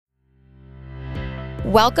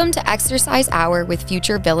Welcome to Exercise Hour with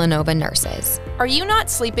future Villanova nurses. Are you not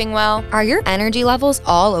sleeping well? Are your energy levels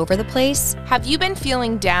all over the place? Have you been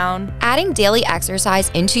feeling down? Adding daily exercise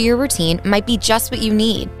into your routine might be just what you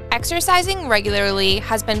need. Exercising regularly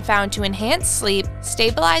has been found to enhance sleep,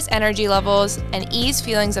 stabilize energy levels, and ease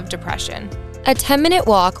feelings of depression. A 10-minute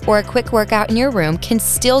walk or a quick workout in your room can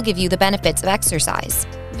still give you the benefits of exercise.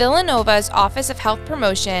 Villanova's Office of Health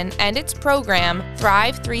Promotion and its program,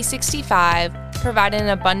 Thrive 365, provide an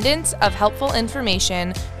abundance of helpful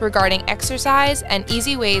information regarding exercise and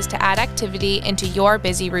easy ways to add activity into your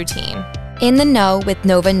busy routine. In the Know with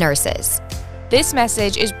Nova Nurses. This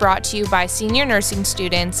message is brought to you by senior nursing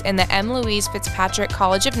students in the M. Louise Fitzpatrick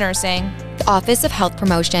College of Nursing, the Office of Health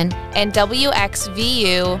Promotion, and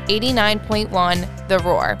WXVU 89.1 The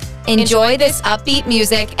Roar. Enjoy this upbeat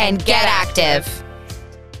music and get active.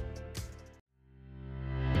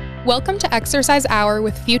 Welcome to Exercise Hour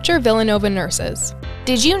with future Villanova nurses.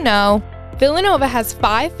 Did you know Villanova has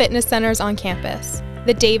 5 fitness centers on campus?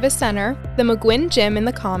 The Davis Center, the McGuinn Gym in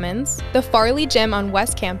the Commons, the Farley Gym on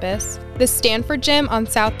West Campus, the Stanford Gym on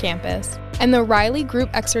South Campus, and the Riley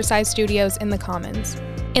Group Exercise Studios in the Commons.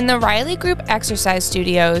 In the Riley Group Exercise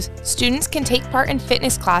Studios, students can take part in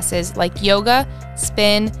fitness classes like yoga,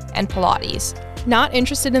 spin, and Pilates. Not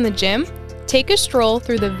interested in the gym? Take a stroll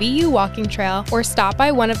through the VU walking trail or stop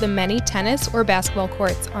by one of the many tennis or basketball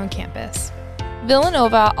courts on campus.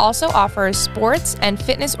 Villanova also offers sports and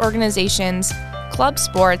fitness organizations, club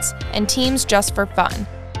sports, and teams just for fun.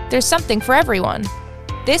 There's something for everyone.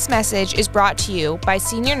 This message is brought to you by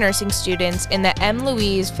senior nursing students in the M.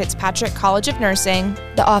 Louise Fitzpatrick College of Nursing,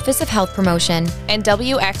 the Office of Health Promotion, and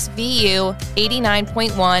WXVU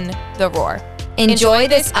 89.1 The Roar. Enjoy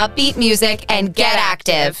this upbeat music and get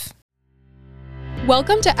active.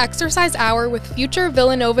 Welcome to Exercise Hour with future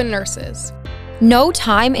Villanova nurses. No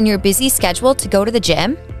time in your busy schedule to go to the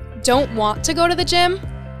gym? Don't want to go to the gym?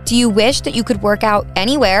 Do you wish that you could work out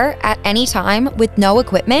anywhere at any time with no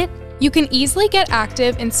equipment? You can easily get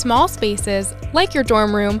active in small spaces like your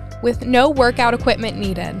dorm room with no workout equipment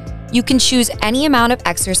needed. You can choose any amount of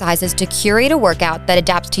exercises to curate a workout that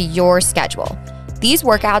adapts to your schedule. These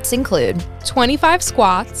workouts include 25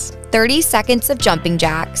 squats, 30 seconds of jumping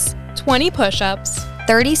jacks, 20 push-ups,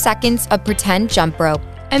 30 seconds of pretend jump rope,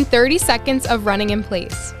 and 30 seconds of running in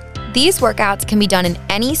place. These workouts can be done in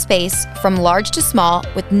any space from large to small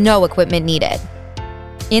with no equipment needed.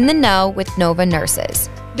 In the Know with Nova Nurses.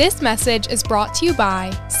 This message is brought to you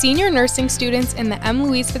by senior nursing students in the M.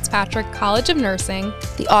 Louise Fitzpatrick College of Nursing,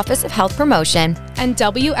 the Office of Health Promotion, and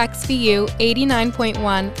WXVU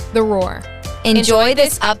 89.1 The Roar. Enjoy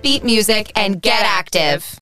this upbeat music and get active.